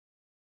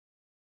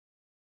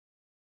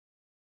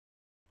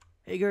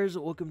Hey guys,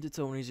 welcome to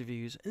Tony's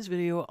Reviews. In this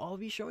video, I'll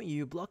be showing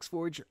you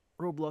Bloxforge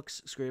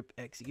Roblox script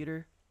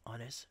executor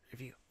honest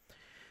review.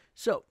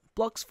 So,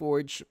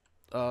 Bloxforge,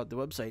 the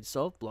website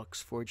itself,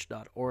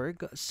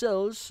 bloxforge.org,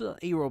 sells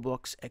a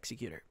Roblox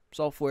executor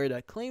software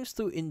that claims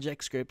to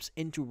inject scripts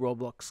into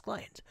Roblox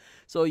client.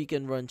 So you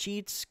can run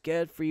cheats,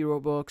 get free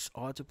Robux,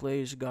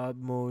 autoplays, god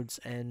modes,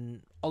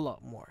 and a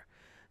lot more.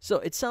 So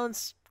it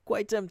sounds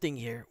quite tempting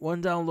here.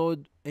 One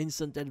download,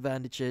 instant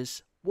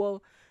advantages.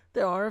 Well,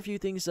 there are a few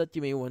things that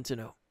you may want to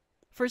know.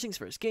 First things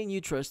first, can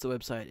you trust the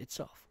website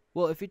itself?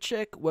 Well, if you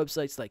check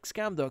websites like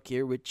ScamDoc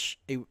here, which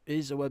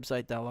is a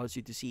website that allows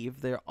you to see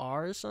if there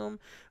are some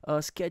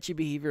sketchy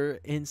behavior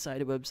inside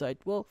the website,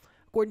 well,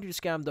 according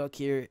to ScamDoc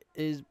here,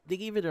 is they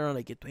gave it around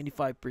like a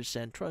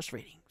 25% trust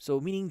rating. So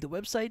meaning the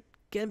website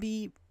can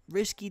be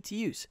risky to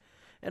use.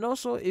 And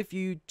also, if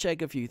you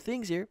check a few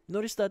things here,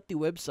 notice that the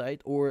website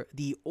or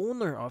the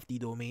owner of the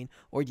domain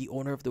or the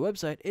owner of the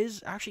website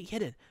is actually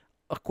hidden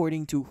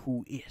according to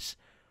who is.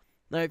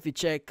 Now, if you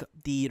check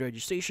the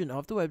registration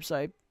of the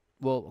website,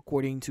 well,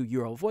 according to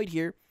URL Void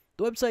here,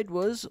 the website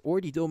was,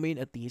 or the domain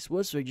at least,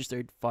 was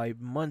registered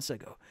 5 months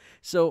ago.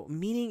 So,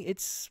 meaning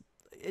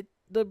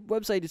the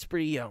website is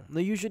pretty young. Now,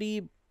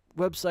 usually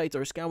websites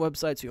or scam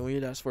websites who only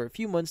last for a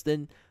few months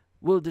then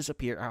will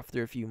disappear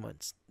after a few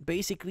months.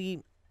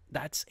 Basically,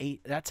 that's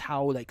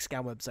how like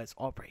scam websites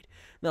operate.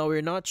 Now,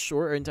 we're not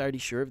sure or entirely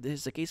sure if this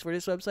is the case for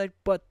this website,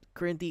 but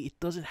currently it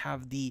doesn't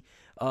have the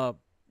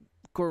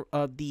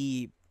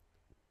the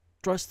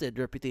trusted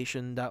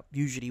reputation that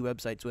usually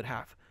websites would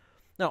have.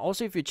 Now,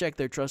 also, if you check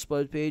their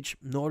Trustpilot page,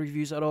 no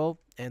reviews at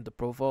all, and the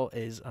profile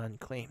is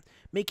unclaimed,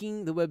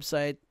 making the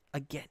website,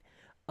 again,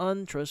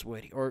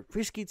 untrustworthy or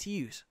risky to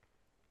use.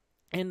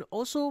 And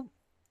also,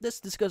 let's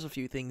discuss a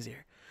few things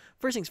here.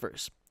 First things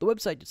first, the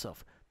website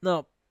itself.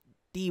 Now,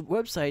 the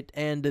website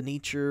and the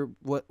nature,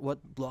 what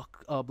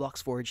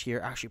Bloxforge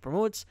here actually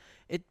promotes,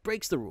 it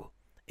breaks the rule.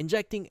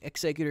 Injecting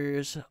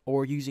executors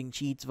or using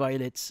cheats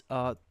violates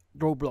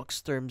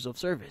Roblox terms of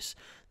service.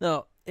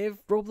 Now,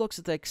 if Roblox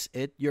detects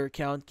it, your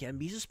account can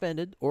be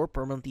suspended or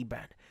permanently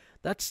banned.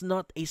 That's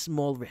not a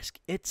small risk.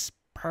 It's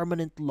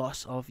permanent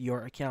loss of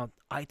your account.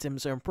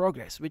 Items are in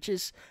progress, which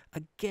is,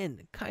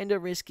 again, kind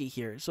of risky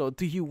here. So,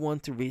 do you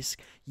want to risk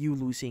you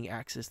losing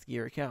access to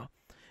your account?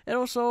 And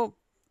also,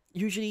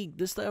 usually,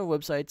 this type of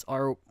websites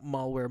are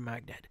malware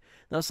magnet.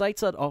 Now,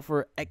 sites that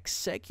offer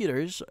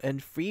executors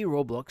and free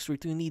Roblox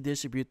routinely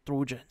distribute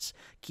Trojans,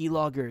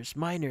 keyloggers,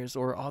 miners,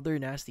 or other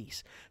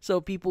nasties.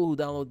 So, people who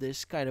download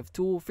this kind of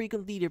tool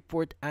frequently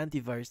report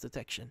antivirus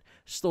detection,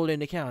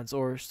 stolen accounts,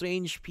 or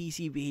strange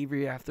PC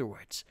behavior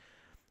afterwards.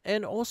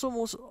 And also,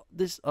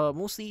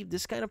 mostly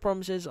this kind of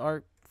promises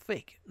are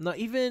fake. Now,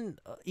 even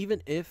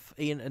if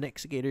an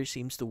executor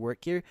seems to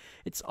work here,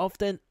 it's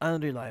often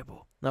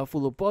unreliable. Now,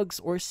 full of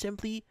bugs or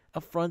simply a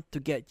front to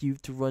get you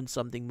to run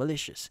something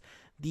malicious.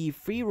 The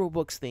free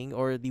Robux thing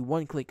or the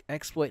one-click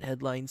exploit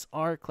headlines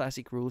are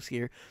classic rules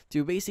here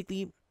to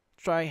basically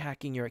try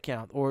hacking your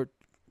account or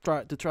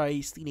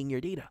try stealing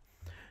your data.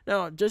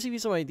 Now, just to give you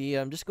some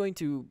idea, I'm just going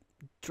to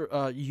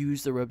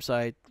use the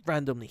website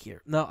randomly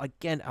here. Now,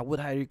 again, I would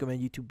highly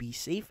recommend you to be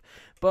safe,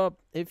 but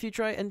if you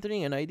try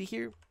entering an ID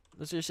here,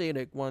 let's just say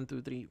like 1,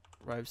 2, 3,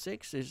 5,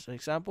 6 is an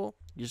example.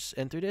 Just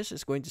enter this.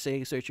 It's going to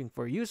say searching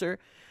for user,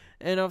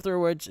 and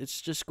afterwards,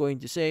 it's just going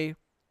to say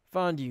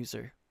found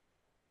user,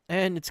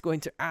 and it's going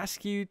to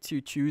ask you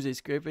to choose a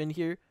script in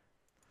here.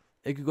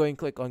 You can go and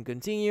click on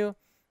continue,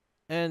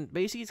 and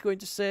basically it's going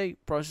to say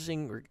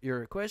processing your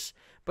request,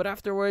 but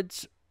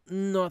afterwards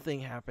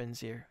nothing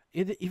happens here.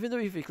 Even though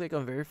if you click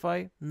on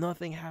verify,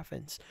 nothing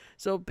happens.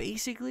 So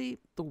basically,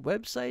 the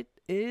website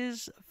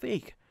is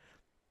fake.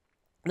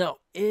 Now,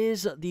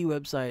 is the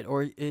website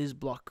or is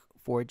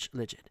Bloxforge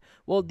legit?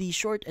 Well, the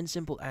short and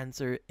simple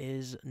answer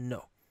is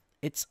no.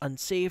 It's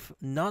unsafe,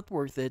 not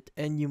worth it,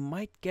 and you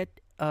might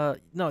get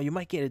you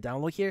might get a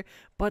download here,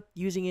 but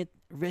using it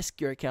risk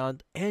your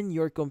account and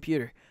your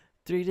computer.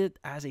 Treat it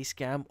as a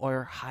scam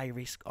or high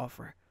risk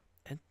offer.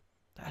 And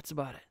that's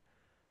about it.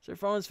 So if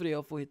you found this video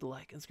helpful, hit the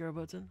like and subscribe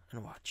button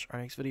and watch our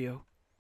next video.